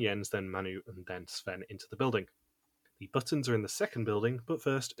Uma, then Jens, then Manu, and then Sven into the building. The buttons are in the second building, but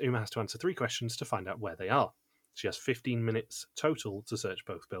first Uma has to answer 3 questions to find out where they are. She has 15 minutes total to search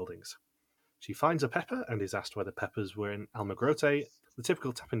both buildings. She finds a pepper and is asked whether peppers were in Almagrote, the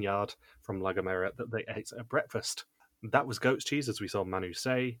typical tapenade from La Gomera that they ate at breakfast. That was goat's cheese, as we saw Manu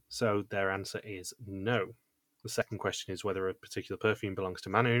say, so their answer is no. The second question is whether a particular perfume belongs to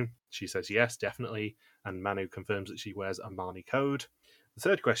Manu. She says yes, definitely, and Manu confirms that she wears Armani Code. The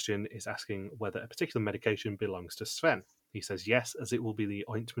third question is asking whether a particular medication belongs to Sven. He says yes, as it will be the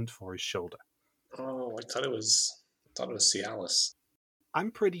ointment for his shoulder. Oh, I thought it was Cialis. I'm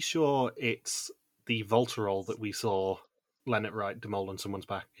pretty sure it's the Voltarol that we saw Lennart write Demol on someone's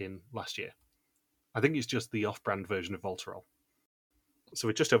back in last year. I think it's just the off-brand version of Voltarol. So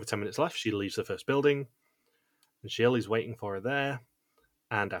with just over 10 minutes left, she leaves the first building. Jill is waiting for her there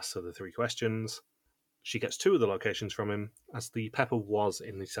and asks her the 3 questions. She gets 2 of the locations from him, as the pepper was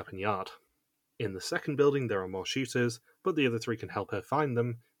in the second yard. In the second building, there are more shooters, but the other 3 can help her find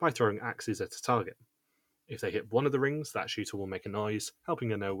them by throwing axes at a target. If they hit one of the rings, that shooter will make a noise,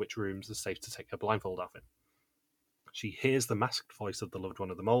 helping her know which rooms are safe to take her blindfold off in. She hears the masked voice of the loved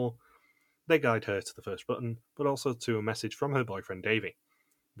one of them all. They guide her to the first button, but also to a message from her boyfriend Davy.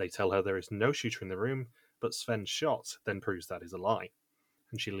 They tell her there is no shooter in the room, but Sven's shot then proves that is a lie,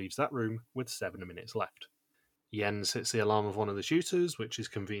 and she leaves that room with 7 minutes left. Jens hits the alarm of one of the shooters, which is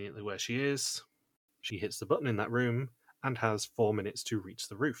conveniently where she is. She hits the button in that room and has 4 minutes to reach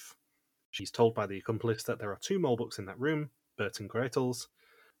the roof. She's told by the accomplice that there are 2 mole books in that room, Bert and Gretel's.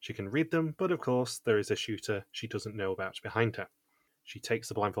 She can read them, but of course there is a shooter she doesn't know about behind her. She takes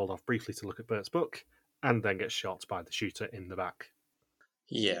the blindfold off briefly to look at Bert's book, and then gets shot by the shooter in the back.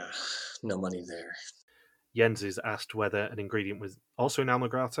 Yeah, no money there. Jens is asked whether an ingredient was also in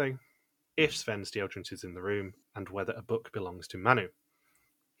Almagrate, if Sven's deodorant is in the room, and whether a book belongs to Manu.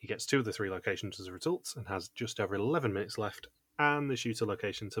 He gets 2 of the 3 locations as a result, and has just over 11 minutes left, and the shooter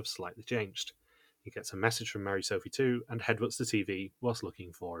locations have slightly changed. He gets a message from Mary Sophie too, and headbutts the TV whilst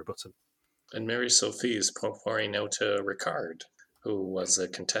looking for a button. And Mary Sophie is pouring out to Ricard, who was a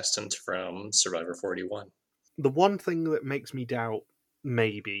contestant from Survivor 41. The one thing that makes me doubt,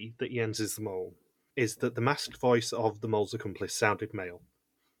 maybe, that Jens is the mole, is that the masked voice of the mole's accomplice sounded male,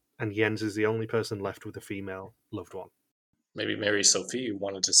 and Jens is the only person left with a female loved one. Maybe Mary Sophie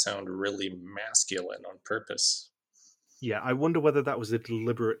wanted to sound really masculine on purpose. Yeah, I wonder whether that was a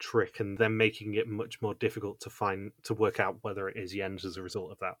deliberate trick and them making it much more difficult to work out whether it is Jens as a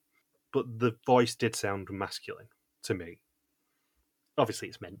result of that. But the voice did sound masculine to me. Obviously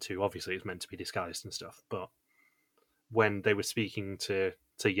it's meant to be disguised and stuff, but when they were speaking to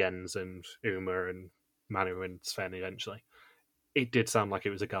Jens and Uma and Manu and Sven eventually, it did sound like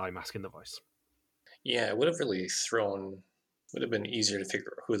it was a guy masking the voice. Yeah, it would have been easier to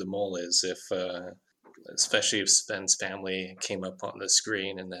figure out who the mole is if, especially if Sven's family came up on the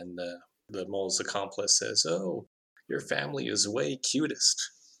screen and then the mole's accomplice says, "Oh, your family is way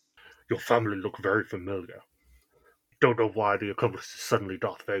cutest." Your family look very familiar. Don't know why the accomplice is suddenly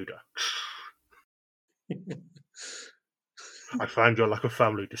Darth Vader. I find your lack of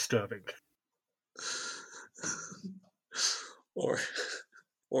family disturbing. Or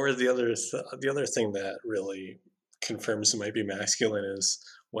the other thing that really confirms it might be masculine is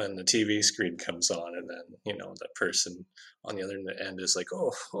when the TV screen comes on and then, that person on the other end is like,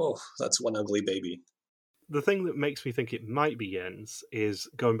 oh, that's one ugly baby. The thing that makes me think it might be Jens is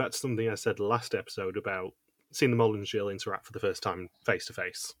going back to something I said last episode about seeing the Mole and Jill interact for the first time face to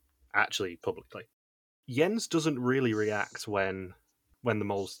face, actually publicly. Jens doesn't really react when the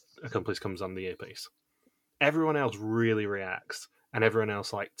Mole's accomplice comes on the earpiece. Everyone else really reacts, and everyone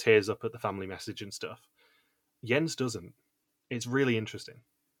else tears up at the family message and stuff. Jens doesn't. It's really interesting.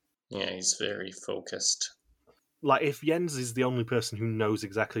 Yeah, he's very focused. If Jens is the only person who knows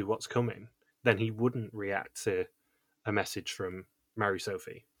exactly what's coming, then he wouldn't react to a message from Mary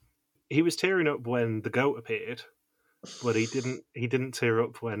Sophie. He was tearing up when the goat appeared, but he didn't tear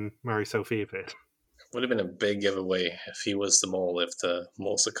up when Mary Sophie appeared. Would have been a big giveaway if he was the mole, if the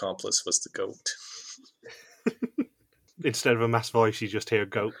mole's accomplice was the goat. Instead of a mass voice, you just hear a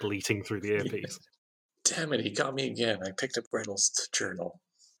goat bleating through the earpiece. Damn it, he got me again. I picked up Gretel's journal.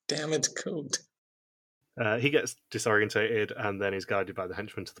 Damn it, goat. He gets disorientated and then is guided by the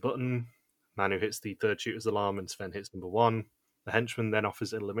henchman to the button. Manu hits the third shooter's alarm and Sven hits number 1. The henchman then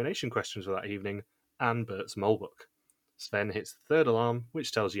offers elimination questions for that evening and Bert's mole book. Sven hits the third alarm,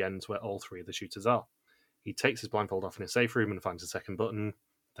 which tells Jens where all 3 of the shooters are. He takes his blindfold off in a safe room and finds a second button.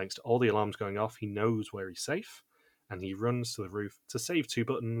 Thanks to all the alarms going off, he knows where he's safe, and he runs to the roof to save 2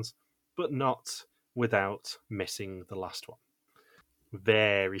 buttons, but not without missing the last one.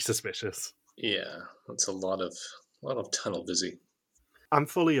 Very suspicious. Yeah, that's a lot of tunnel vision. I'm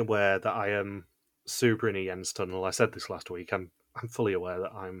fully aware that I am super in a Jens tunnel. I said this last week. I'm fully aware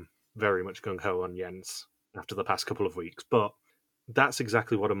that I'm very much gung-ho on Jens after the past couple of weeks, but that's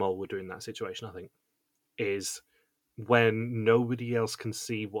exactly what a mole would do in that situation, I think, is when nobody else can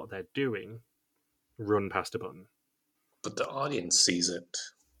see what they're doing, run past a button. But the audience sees it.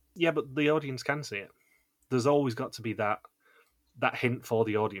 Yeah, but the audience can see it. There's always got to be that hint for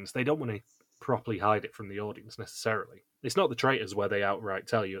the audience. They don't want to properly hide it from the audience necessarily. It's not the traitors where they outright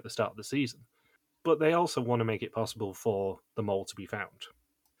tell you at the start of the season, but they also want to make it possible for the mole to be found.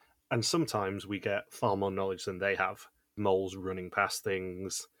 And sometimes we get far more knowledge than they have. Moles running past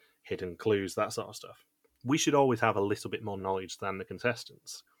things, hidden clues, that sort of stuff. We should always have a little bit more knowledge than the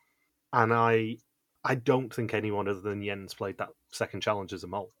contestants. And I don't think anyone other than Jens played that second challenge as a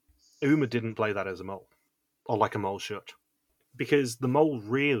mole. Uma didn't play that as a mole, or like a mole should. Because the mole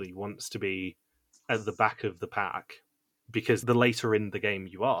really wants to be at the back of the pack, because the later in the game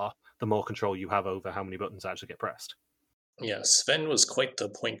you are, the more control you have over how many buttons actually get pressed. Yeah, Sven was quite the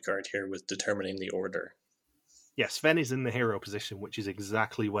point guard here with determining the order. Yeah, Sven is in the hero position, which is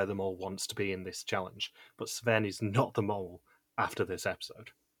exactly where the mole wants to be in this challenge. But Sven is not the mole after this episode.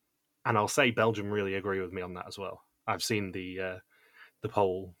 And I'll say Belgium really agree with me on that as well. I've seen the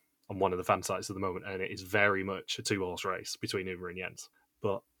poll on one of the fan sites at the moment, and it is very much a 2-horse race between Uma and Jens.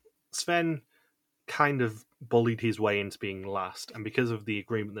 But Sven kind of bullied his way into being last, and because of the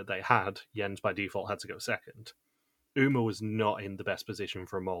agreement that they had, Jens by default had to go second. Uma was not in the best position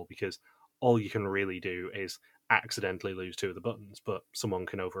for a mole, because all you can really do is accidentally lose 2 of the buttons, but someone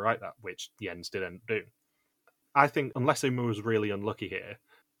can overwrite that, which Jens didn't do. I think unless Uma was really unlucky here,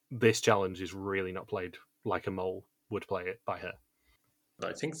 this challenge is really not played like a mole would play it by her.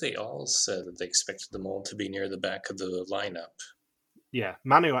 I think they all said that they expected the mole to be near the back of the lineup. Yeah,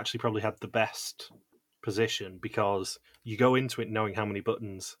 Manu actually probably had the best position, because you go into it knowing how many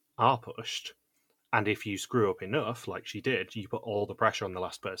buttons are pushed, and if you screw up enough, like she did, you put all the pressure on the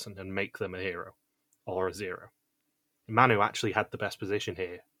last person and make them a hero or a 0. Manu actually had the best position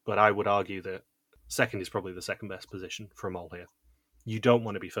here, but I would argue that second is probably the second best position for a mole here. You don't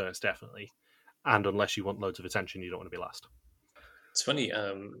want to be first, definitely, and unless you want loads of attention, you don't want to be last. It's funny,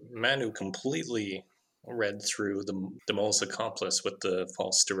 Manu completely read through the mole's accomplice with the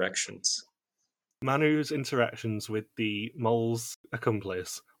false directions. Manu's interactions with the mole's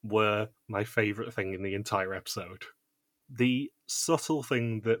accomplice were my favourite thing in the entire episode. The subtle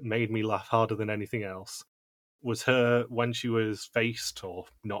thing that made me laugh harder than anything else was her when she was faced, or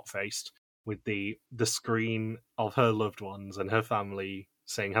not faced, with the screen of her loved ones and her family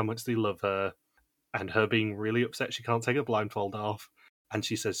saying how much they love her, and her being really upset she can't take her blindfold off, and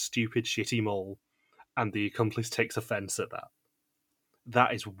she says, "Stupid, shitty mole," and the accomplice takes offence at that.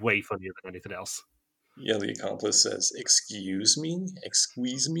 That is way funnier than anything else. Yeah, the accomplice says, "Excuse me?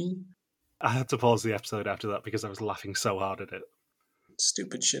 Excuse me?" I had to pause the episode after that because I was laughing so hard at it.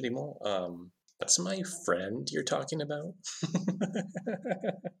 Stupid, shitty mole. That's my friend you're talking about?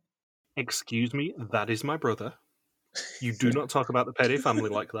 Excuse me, that is my brother. You do not talk about the Petty family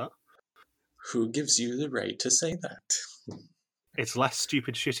like that. Who gives you the right to say that? It's less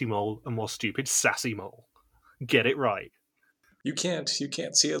stupid shitty mole and more stupid sassy mole. Get it right. You can't see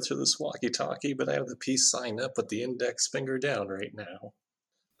it through this walkie-talkie, but I have the peace sign up with the index finger down right now.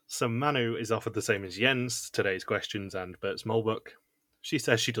 So Manu is offered the same as Jens, today's questions, and Bert's mole book. She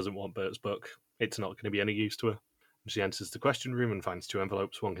says she doesn't want Bert's book. It's not going to be any use to her. She enters the question room and finds 2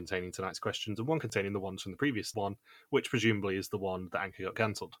 envelopes, one containing tonight's questions and one containing the ones from the previous one, which presumably is the one that Anchor got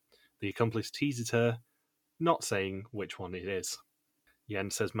cancelled. The accomplice teases her, not saying which one it is.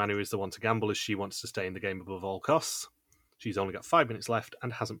 Jens says Manu is the one to gamble as she wants to stay in the game above all costs. She's only got 5 minutes left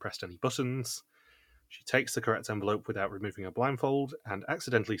and hasn't pressed any buttons. She takes the correct envelope without removing her blindfold and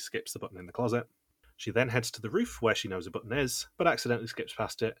accidentally skips the button in the closet. She then heads to the roof where she knows a button is, but accidentally skips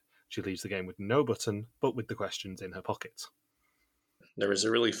past it. She leaves the game with no button, but with the questions in her pocket. There was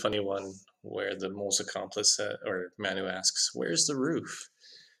a really funny one where the mole's accomplice, or Manu asks, "Where's the roof?"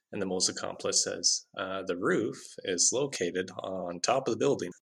 And the mole's accomplice says, "The roof is located on top of the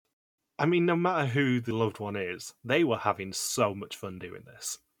building." I mean, no matter who the loved one is, they were having so much fun doing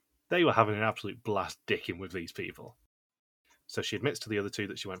this. They were having an absolute blast dicking with these people. So she admits to the other 2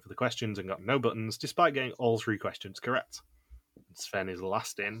 that she went for the questions and got no buttons, despite getting all 3 questions correct. Sven is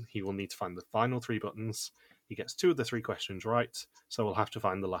last in. He will need to find the final 3 buttons. He gets 2 of the 3 questions right, so we'll have to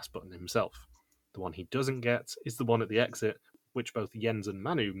find the last button himself. The one he doesn't get is the one at the exit, which both Jens and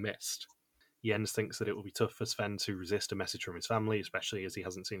Manu missed. Jens thinks that it will be tough for Sven to resist a message from his family, especially as he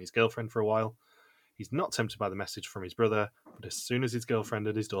hasn't seen his girlfriend for a while. He's not tempted by the message from his brother, but as soon as his girlfriend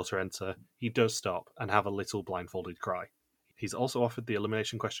and his daughter enter, he does stop and have a little blindfolded cry. He's also offered the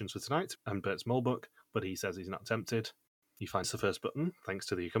elimination questions for tonight and Bert's mole book, but he says he's not tempted. He finds the first button, thanks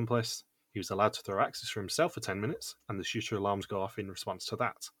to the accomplice. He was allowed to throw axes for himself for 10 minutes, and the shooter alarms go off in response to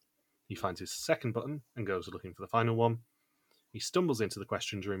that. He finds his second button and goes looking for the final one. He stumbles into the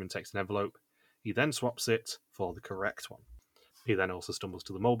questions room and takes an envelope. He then swaps it for the correct one. He then also stumbles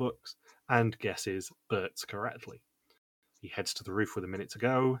to the mole books and guesses Bert's correctly. He heads to the roof with a minute to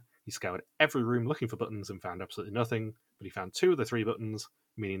go. He scoured every room looking for buttons and found absolutely nothing, but he found 2 of the 3 buttons,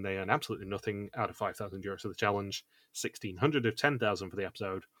 meaning they earn absolutely nothing out of €5,000 for the challenge, 1,600 of 10,000 for the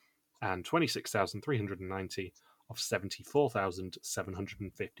episode, and 26,390 of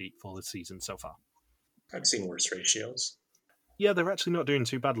 74,750 for the season so far. I've seen worse ratios. Yeah, they're actually not doing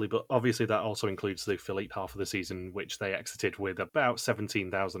too badly, but obviously that also includes the Philippe half of the season, which they exited with about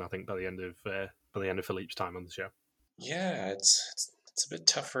 17,000, I think, by the end of Philippe's time on the show. Yeah, it's a bit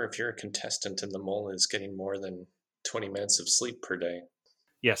tougher if you're a contestant and the mole is getting more than 20 minutes of sleep per day.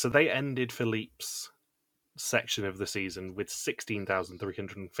 Yeah, so they ended Philippe's section of the season with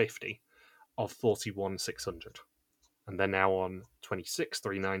 16,350 of 41,600, and they're now on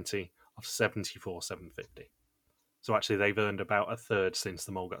 26,390 of 74,750. So actually, they've earned about a third since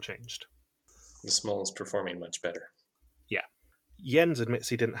the mole got changed. The mole is performing much better. Yeah. Jens admits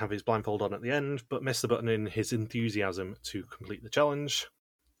he didn't have his blindfold on at the end, but missed the button in his enthusiasm to complete the challenge.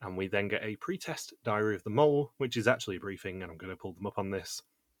 And we then get a pre-test diary of the mole, which is actually a briefing, and I'm going to pull them up on this.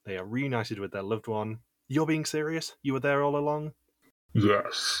 They are reunited with their loved one. You're being serious? You were there all along?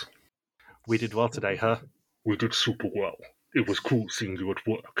 Yes. We did well today, huh? We did super well. It was cool seeing you at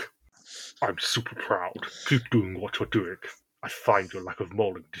work. I'm super proud. Keep doing what you're doing. I find your lack of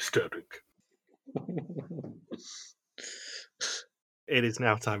moling disturbing. It is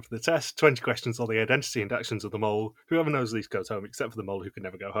now time for the test. 20 questions on the identity and actions of the mole. Whoever knows these goes home, except for the mole who can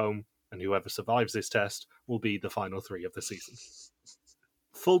never go home. And whoever survives this test will be the final 3 of the season.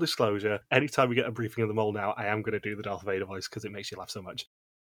 Full disclosure, anytime we get a briefing of the mole now, I am going to do the Darth Vader voice because it makes you laugh so much.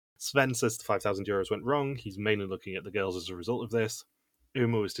 Sven says the €5,000 went wrong. He's mainly looking at the girls as a result of this.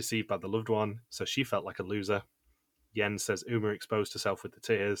 Uma was deceived by the loved one, so she felt like a loser. Jens says Uma exposed herself with the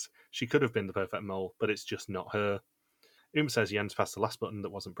tears. She could have been the perfect mole, but it's just not her. Uma says Jens passed the last button that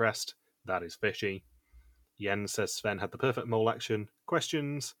wasn't pressed. That is fishy. Jens says Sven had the perfect mole action.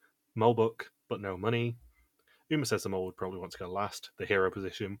 Questions. Mole book, but no money. Uma says the mole would probably want to go last, the hero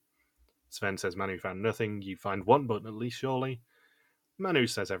position. Sven says Manu found nothing. You find one button at least, surely. Manu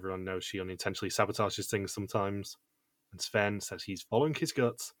says everyone knows she unintentionally sabotages things sometimes. And Sven says he's following his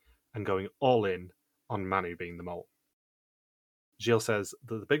guts and going all in on Manu being the mole. Gilles says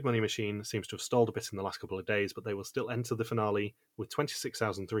that the big money machine seems to have stalled a bit in the last couple of days, but they will still enter the finale with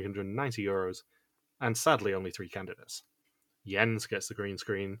 €26,390 and sadly only 3 candidates. Jens gets the green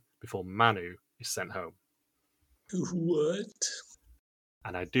screen before Manu is sent home. What?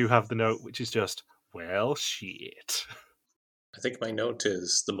 And I do have the note, which is just, well, shit. I think my note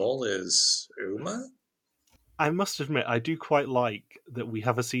is, the mole is Uma? I must admit, I do quite like that we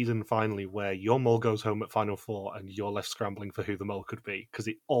have a season finally where your mole goes home at Final 4 and you're left scrambling for who the mole could be, because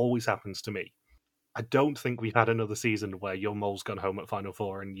it always happens to me. I don't think we've had another season where your mole's gone home at Final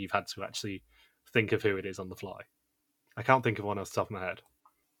 4 and you've had to actually think of who it is on the fly. I can't think of one off the top of my head.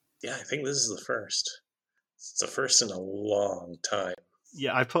 Yeah, I think this is the first. It's the first in a long time.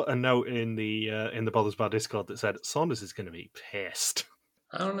 Yeah, I put a note in the Bothers Bar Discord that said Saunders is going to be pissed.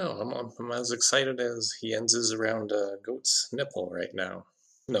 I don't know. I'm as excited as Jens is around a goat's nipple right now.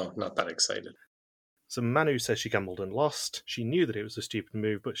 No, not that excited. So Manu says she gambled and lost. She knew that it was a stupid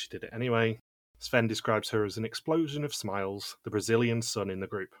move, but she did it anyway. Sven describes her as an explosion of smiles, the Brazilian sun in the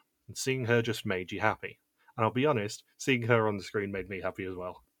group, and seeing her just made you happy. And I'll be honest, seeing her on the screen made me happy as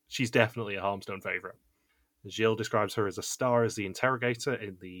well. She's definitely a Harmstone favourite. Gilles describes her as a star as the interrogator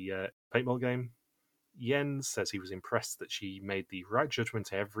in the paintball game. Jens says he was impressed that she made the right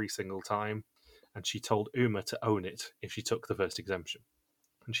judgment every single time, and she told Uma to own it if she took the first exemption.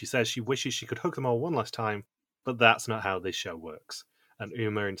 And she says she wishes she could hug them all one last time, but that's not how this show works. And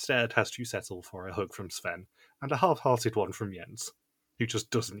Uma instead has to settle for a hug from Sven, and a half-hearted one from Jens, who just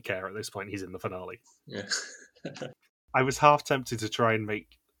doesn't care at this point. He's in the finale. Yeah. I was half tempted to try and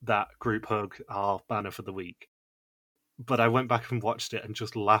make that group hug our banner for the week, but I went back and watched it and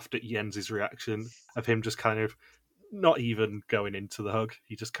just laughed at Jens's reaction of him just kind of not even going into the hug.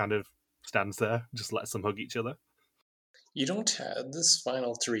 He just kind of stands there, just lets them hug each other. You don't have... This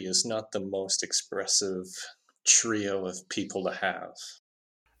final 3 is not the most expressive trio of people to have.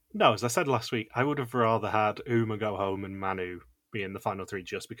 No, as I said last week, I would have rather had Uma go home and Manu be in the final three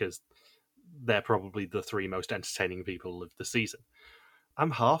just because they're probably the three most entertaining people of the season.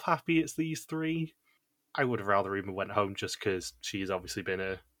 I'm half happy it's these three. I would have rather Uma went home just because she's obviously been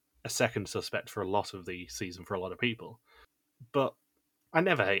a second suspect for a lot of the season for a lot of people. But I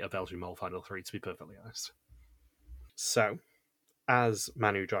never hate a Belgian mole final three, to be perfectly honest. So, as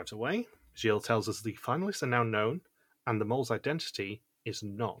Manu drives away, Gilles tells us the finalists are now known, and the mole's identity is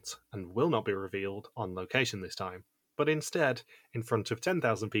not and will not be revealed on location this time, but instead in front of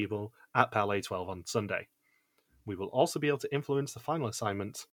 10,000 people at Palais 12 on Sunday. We will also be able to influence the final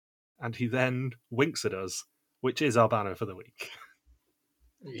assignment, and he then winks at us, which is our banner for the week.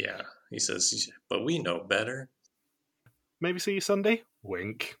 Yeah, he says, but we know better. Maybe see you Sunday?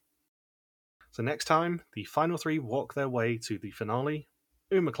 Wink. So next time, the final three walk their way to the finale.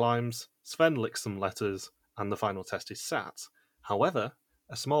 Uma climbs, Sven licks some letters, and the final test is sat. However,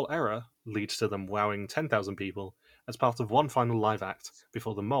 a small error leads to them wowing 10,000 people as part of one final live act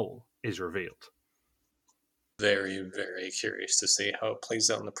before the mole is revealed. Very, very curious to see how it plays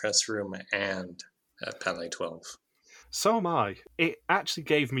out in the press room and at Palais 12. So am I. It actually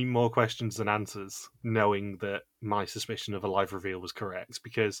gave me more questions than answers, knowing that my suspicion of a live reveal was correct,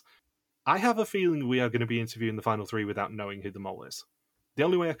 because I have a feeling we are going to be interviewing the final three without knowing who the mole is. The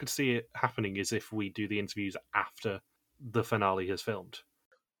only way I could see it happening is if we do the interviews after the finale has filmed.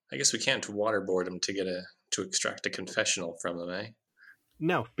 I guess we can't waterboard him to extract a confessional from him, eh?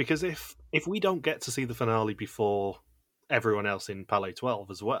 No, because if we don't get to see the finale before everyone else in Palais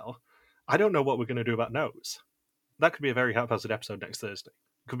 12 as well, I don't know what we're going to do about Nose. That could be a very haphazard episode next Thursday.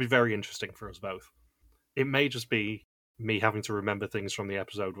 It could be very interesting for us both. It may just be me having to remember things from the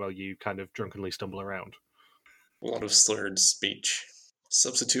episode while you kind of drunkenly stumble around. A lot of slurred speech.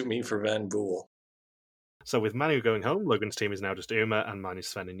 Substitute me for Van Boel. So with Manu going home, Logan's team is now just Uma, and mine is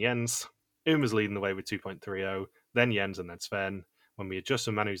Sven and Jens. Uma's leading the way with 2.30, then Jens, and then Sven. When we adjust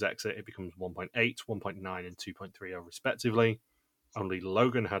for Manu's exit, it becomes 1.8, 1.9, and 2.30 respectively. Only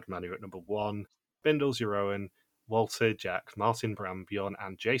Logan had Manu at number 1. Bindles, Jeroen, Walter, Jack, Martin, Bram, Bjorn,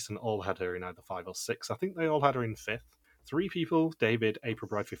 and Jason all had her in either 5 or 6. I think they all had her in 5th. 3 people, David, April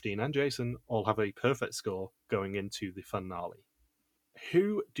Bride 15, and Jason, all have a perfect score going into the finale.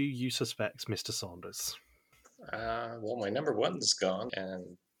 Who do you suspect, Mr. Saunders? Well, my number 1's gone,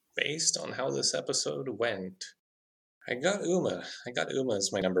 and based on how this episode went, I got Uma. I got Uma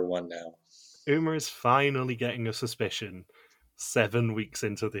as my number 1 now. Uma is finally getting a suspicion 7 weeks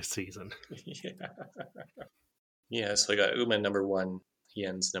into this season. Yeah, so I got Uma number 1,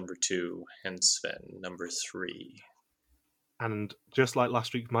 Jens number 2, and Sven number 3. And just like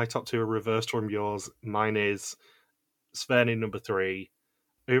last week, my top 2 are reversed from yours. Mine is Sven in number 3,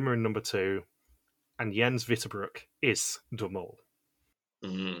 Uma in number 2, and Jens Vitterbrook is the mole.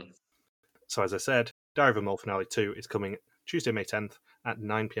 So as I said, Diary of a Mole Finale 2 is coming Tuesday, May 10th at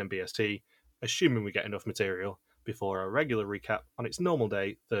 9pm BST, assuming we get enough material before our regular recap on its normal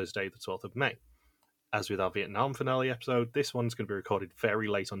day, Thursday, the 12th of May. As with our Vietnam finale episode, this one's going to be recorded very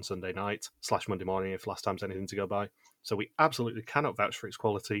late on Sunday night, / Monday morning if last time's anything to go by, so we absolutely cannot vouch for its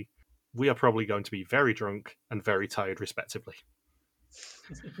quality. We are probably going to be very drunk and very tired, respectively.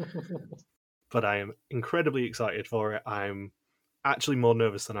 But I am incredibly excited for it. I'm actually more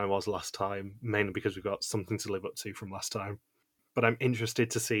nervous than I was last time, mainly because we've got something to live up to from last time. But I'm interested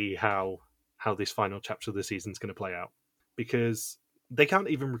to see how this final chapter of the season is going to play out, because they can't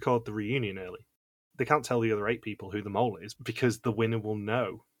even record the reunion early. They can't tell the other 8 people who the mole is, because the winner will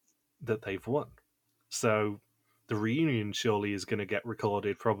know that they've won. So the reunion surely is going to get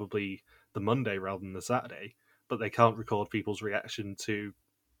recorded probably the Monday rather than the Saturday, but they can't record people's reaction to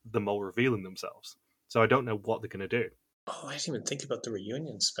the mole revealing themselves. So I don't know what they're going to do. Oh, I didn't even think about the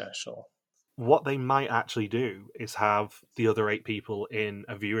reunion special. What they might actually do is have the other 8 people in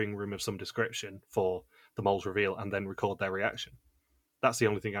a viewing room of some description for the mole's reveal and then record their reaction. That's the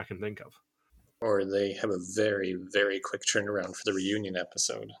only thing I can think of. Or they have a very, very quick turnaround for the reunion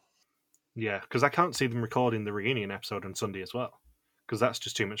episode. Yeah, because I can't see them recording the reunion episode on Sunday as well, because that's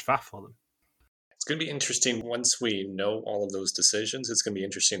just too much faff for them. It's going to be interesting once we know all of those decisions. It's going to be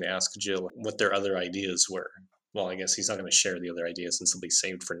interesting to ask Jill what their other ideas were. Well, I guess he's not going to share the other ideas since they'll be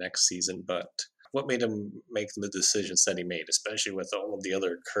saved for next season, but what made him make the decisions that he made, especially with all of the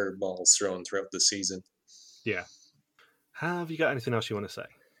other curveballs thrown throughout the season? Yeah. Have you got anything else you want to say?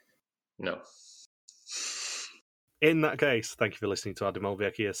 No. In that case, thank you for listening to our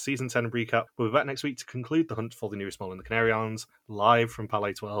Demolvia Season 10 recap. We'll be back next week to conclude the hunt for the newest mole in the Canary Islands, live from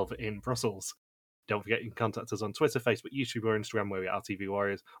Palais 12 in Brussels. Don't forget you can contact us on Twitter, Facebook, YouTube, or Instagram, where we are RTV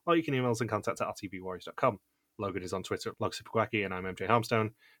Warriors, or you can email us and contact at rtvwarriors.com. Logan is on Twitter at LogSuperQuacky, and I'm MJ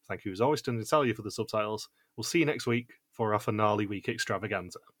Harmstone. Thank you as always to Natalia for the subtitles. We'll see you next week for our finale week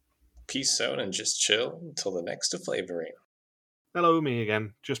extravaganza. Peace out and just chill until the next flavoring. Hello, me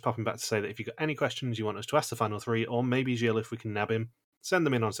again. Just popping back to say that if you've got any questions you want us to ask the final three, or maybe Gilles if we can nab him, send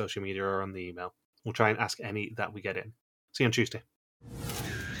them in on social media or on the email. We'll try and ask any that we get in. See you on Tuesday.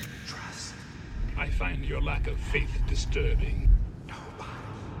 I find your lack of faith disturbing.